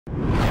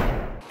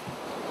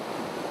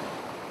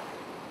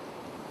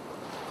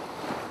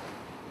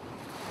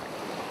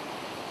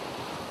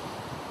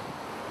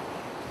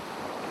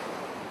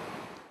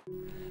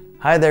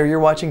Hi there, you're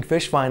watching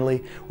Fish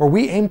Finally, where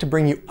we aim to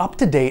bring you up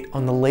to date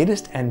on the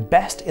latest and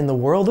best in the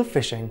world of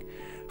fishing,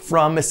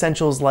 from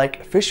essentials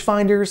like fish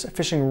finders,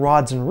 fishing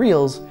rods and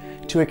reels,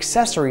 to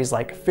accessories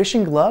like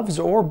fishing gloves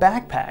or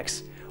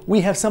backpacks.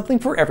 We have something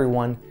for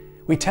everyone.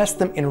 We test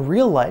them in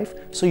real life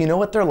so you know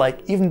what they're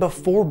like even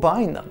before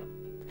buying them.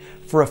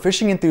 For a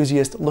fishing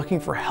enthusiast looking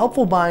for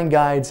helpful buying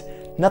guides,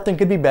 nothing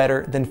could be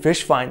better than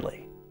Fish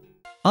Finally.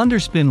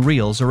 Underspin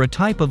reels are a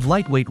type of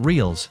lightweight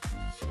reels.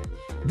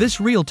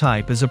 This reel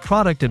type is a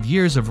product of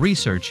years of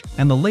research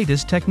and the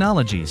latest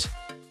technologies.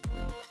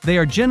 They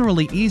are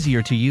generally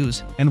easier to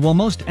use, and while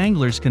most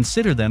anglers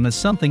consider them as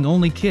something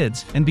only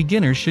kids and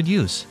beginners should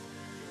use.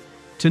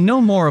 To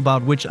know more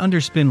about which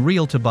underspin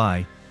reel to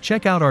buy,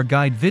 check out our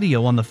guide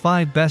video on the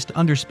 5 best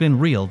underspin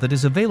reel that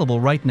is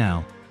available right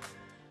now.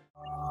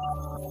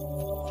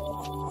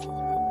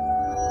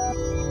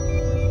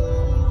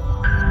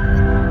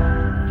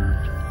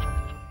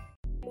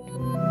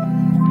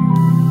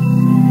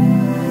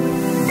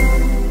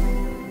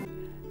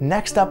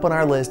 Next up on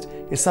our list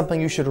is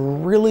something you should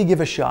really give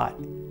a shot.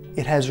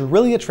 It has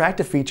really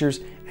attractive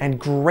features and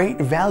great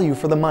value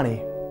for the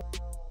money.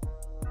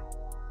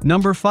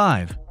 Number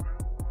 5.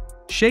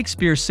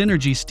 Shakespeare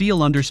Synergy Steel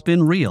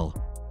Underspin Reel.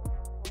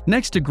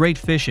 Next to great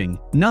fishing,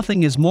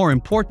 nothing is more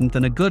important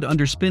than a good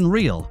underspin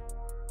reel.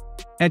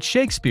 At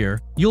Shakespeare,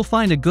 you'll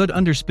find a good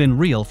underspin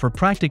reel for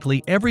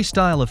practically every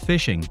style of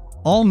fishing,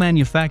 all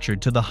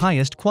manufactured to the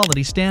highest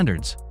quality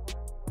standards.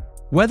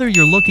 Whether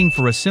you're looking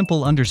for a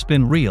simple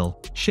underspin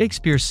reel,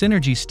 Shakespeare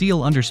Synergy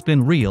Steel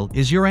Underspin Reel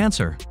is your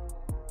answer.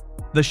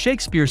 The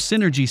Shakespeare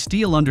Synergy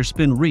Steel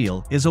Underspin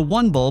Reel is a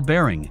one-ball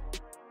bearing.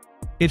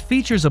 It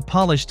features a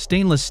polished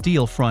stainless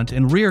steel front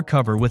and rear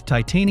cover with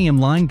titanium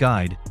line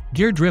guide,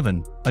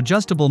 gear-driven,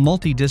 adjustable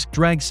multi-disc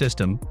drag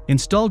system,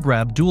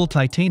 install-grab dual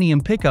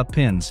titanium pickup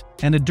pins,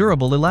 and a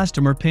durable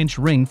elastomer pinch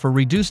ring for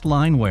reduced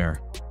line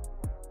wear.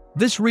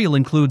 This reel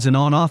includes an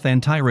on-off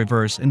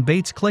anti-reverse and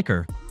baits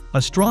clicker,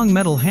 a strong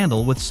metal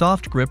handle with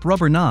soft grip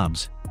rubber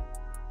knobs.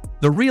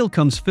 The reel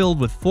comes filled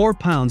with 4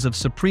 pounds of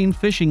Supreme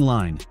fishing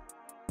line.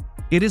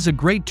 It is a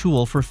great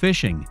tool for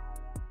fishing.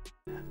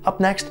 Up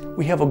next,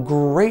 we have a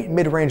great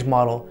mid-range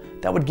model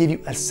that would give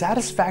you a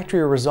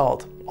satisfactory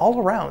result all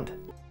around.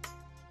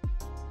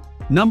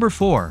 Number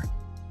 4.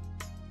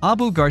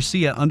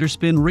 Abu-Garcia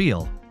Underspin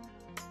Reel.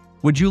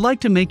 Would you like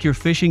to make your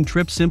fishing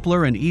trip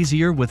simpler and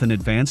easier with an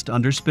advanced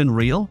underspin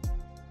reel?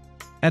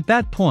 At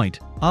that point,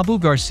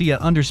 Abu-Garcia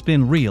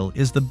Underspin Reel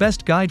is the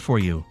best guide for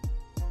you.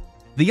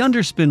 The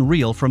underspin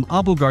reel from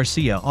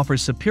Abu-Garcia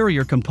offers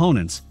superior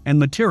components and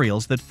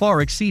materials that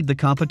far exceed the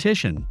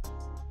competition.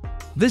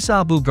 This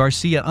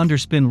Abu-Garcia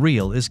underspin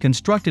reel is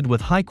constructed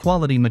with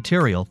high-quality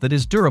material that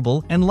is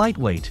durable and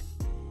lightweight.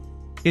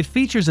 It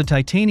features a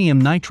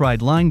titanium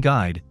nitride line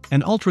guide,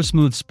 an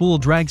ultra-smooth spool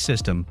drag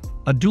system,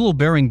 a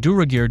dual-bearing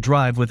Duragear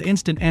drive with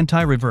instant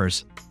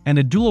anti-reverse, and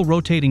a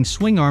dual-rotating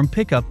swing arm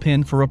pickup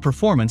pin for a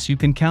performance you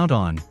can count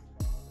on.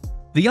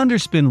 The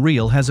underspin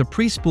reel has a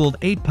pre-spooled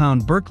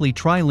 8-pound Berkeley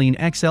Trilene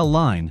XL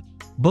line,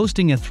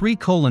 boasting a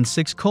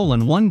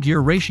 3:6:1 gear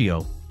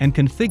ratio, and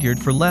configured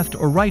for left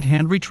or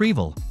right-hand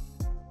retrieval.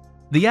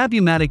 The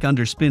Abu-Matic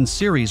Underspin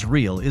Series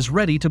reel is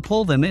ready to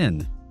pull them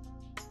in.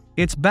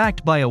 It's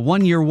backed by a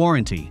 1-year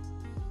warranty.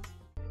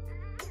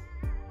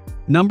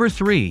 Number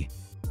 3.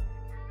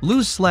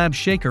 Lews Slab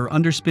Shaker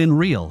Underspin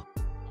Reel.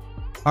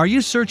 Are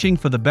you searching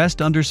for the best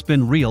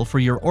underspin reel for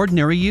your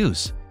ordinary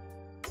use?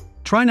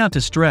 Try not to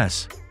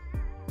stress.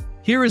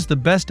 Here is the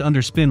best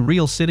underspin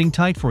reel sitting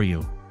tight for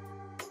you.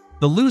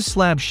 The Lews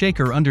Slab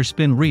Shaker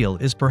Underspin Reel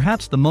is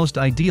perhaps the most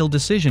ideal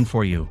decision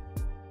for you.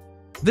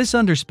 This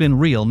underspin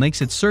reel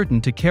makes it certain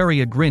to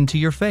carry a grin to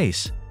your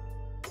face.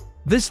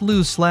 This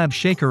Lews Slab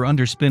Shaker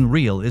Underspin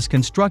Reel is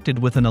constructed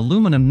with an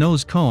aluminum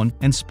nose cone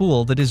and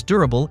spool that is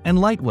durable and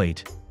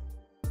lightweight.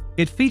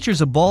 It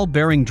features a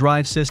ball-bearing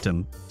drive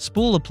system,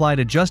 spool-applied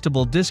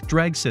adjustable disc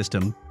drag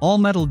system,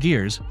 all-metal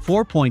gears,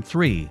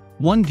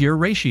 4:3:1 gear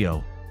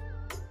ratio.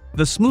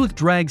 The smooth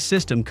drag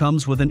system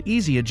comes with an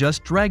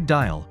easy-adjust drag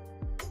dial.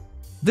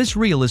 This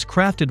reel is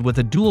crafted with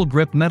a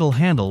dual-grip metal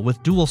handle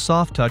with dual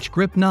soft-touch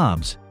grip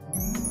knobs.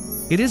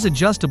 It is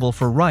adjustable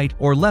for right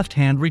or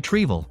left-hand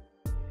retrieval.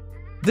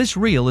 This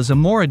reel is a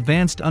more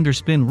advanced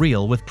underspin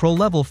reel with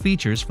pro-level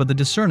features for the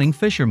discerning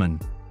fisherman.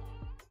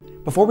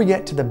 Before we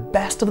get to the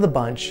best of the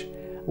bunch,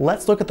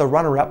 let's look at the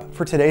runner-up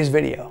for today's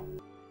video.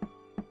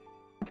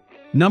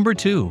 Number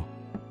 2.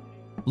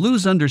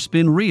 Lews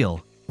Underspin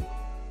Reel.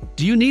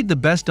 Do you need the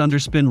best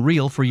underspin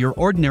reel for your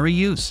ordinary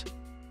use?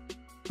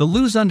 The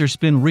Lews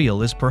Underspin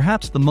Reel is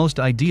perhaps the most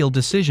ideal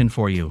decision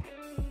for you.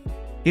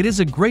 It is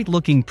a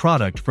great-looking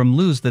product from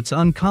Lews that's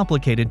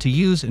uncomplicated to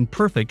use and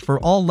perfect for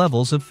all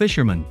levels of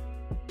fishermen.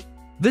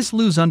 This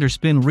Lews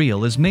Underspin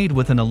Reel is made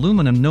with an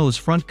aluminum nose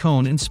front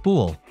cone and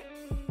spool,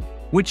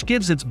 which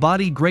gives its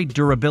body great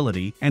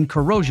durability and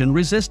corrosion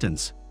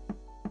resistance.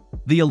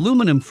 The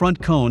aluminum front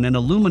cone and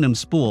aluminum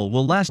spool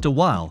will last a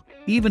while,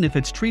 even if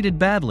it's treated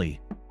badly.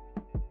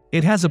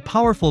 It has a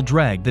powerful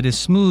drag that is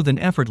smooth and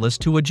effortless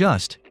to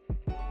adjust.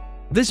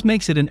 This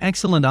makes it an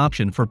excellent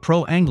option for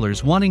pro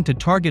anglers wanting to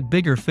target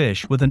bigger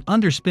fish with an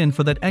underspin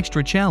for that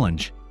extra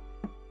challenge.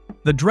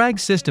 The drag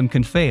system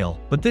can fail,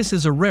 but this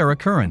is a rare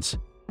occurrence.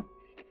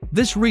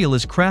 This reel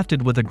is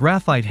crafted with a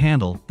graphite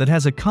handle that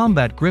has a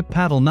combat grip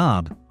paddle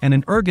knob, and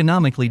an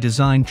ergonomically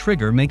designed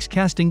trigger makes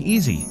casting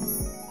easy.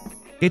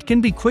 It can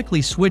be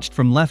quickly switched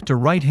from left to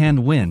right-hand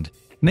wind,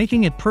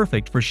 making it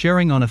perfect for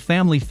sharing on a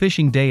family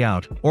fishing day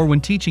out or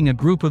when teaching a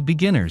group of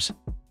beginners.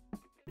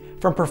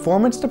 From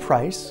performance to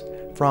price,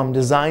 from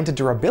design to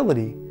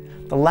durability,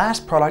 the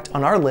last product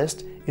on our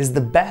list is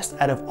the best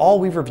out of all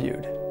we've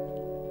reviewed.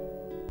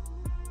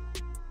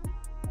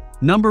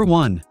 Number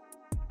 1.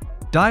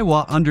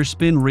 Daiwa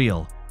Underspin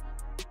Reel.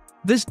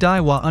 This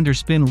Daiwa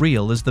Underspin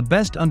Reel is the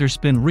best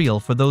underspin reel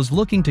for those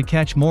looking to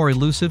catch more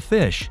elusive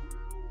fish.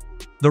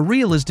 The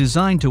reel is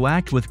designed to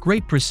act with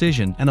great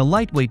precision and a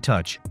lightweight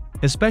touch,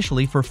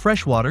 especially for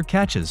freshwater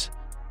catches.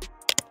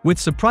 With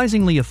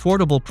surprisingly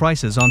affordable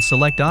prices on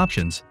select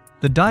options,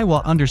 the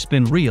Daiwa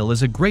Underspin Reel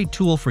is a great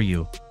tool for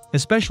you,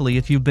 especially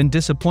if you've been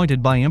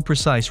disappointed by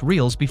imprecise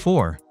reels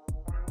before.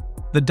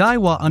 The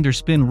Daiwa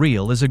Underspin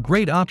Reel is a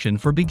great option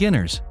for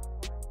beginners.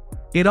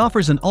 It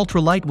offers an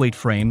ultra-lightweight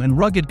frame and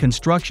rugged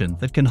construction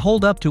that can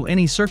hold up to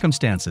any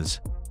circumstances.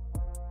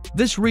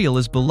 This reel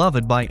is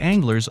beloved by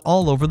anglers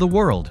all over the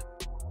world.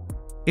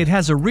 It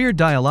has a rear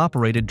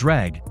dial-operated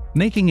drag,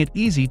 making it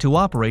easy to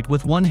operate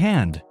with one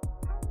hand.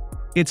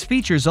 Its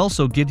features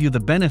also give you the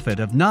benefit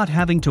of not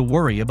having to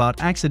worry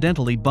about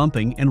accidentally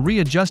bumping and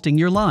readjusting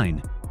your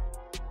line.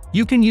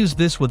 You can use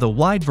this with a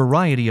wide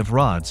variety of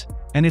rods,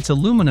 and its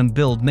aluminum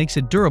build makes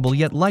it durable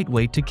yet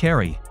lightweight to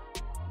carry.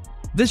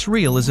 This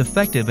reel is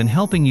effective in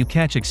helping you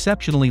catch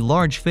exceptionally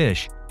large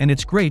fish, and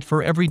it's great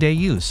for everyday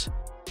use.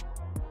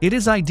 It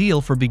is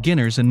ideal for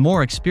beginners and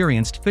more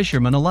experienced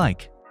fishermen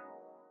alike.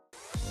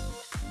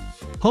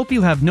 Hope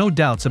you have no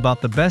doubts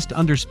about the best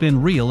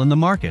underspin reel in the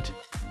market.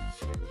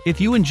 If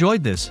you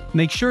enjoyed this,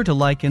 make sure to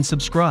like and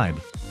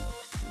subscribe.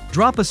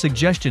 Drop a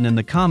suggestion in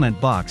the comment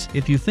box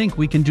if you think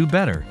we can do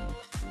better.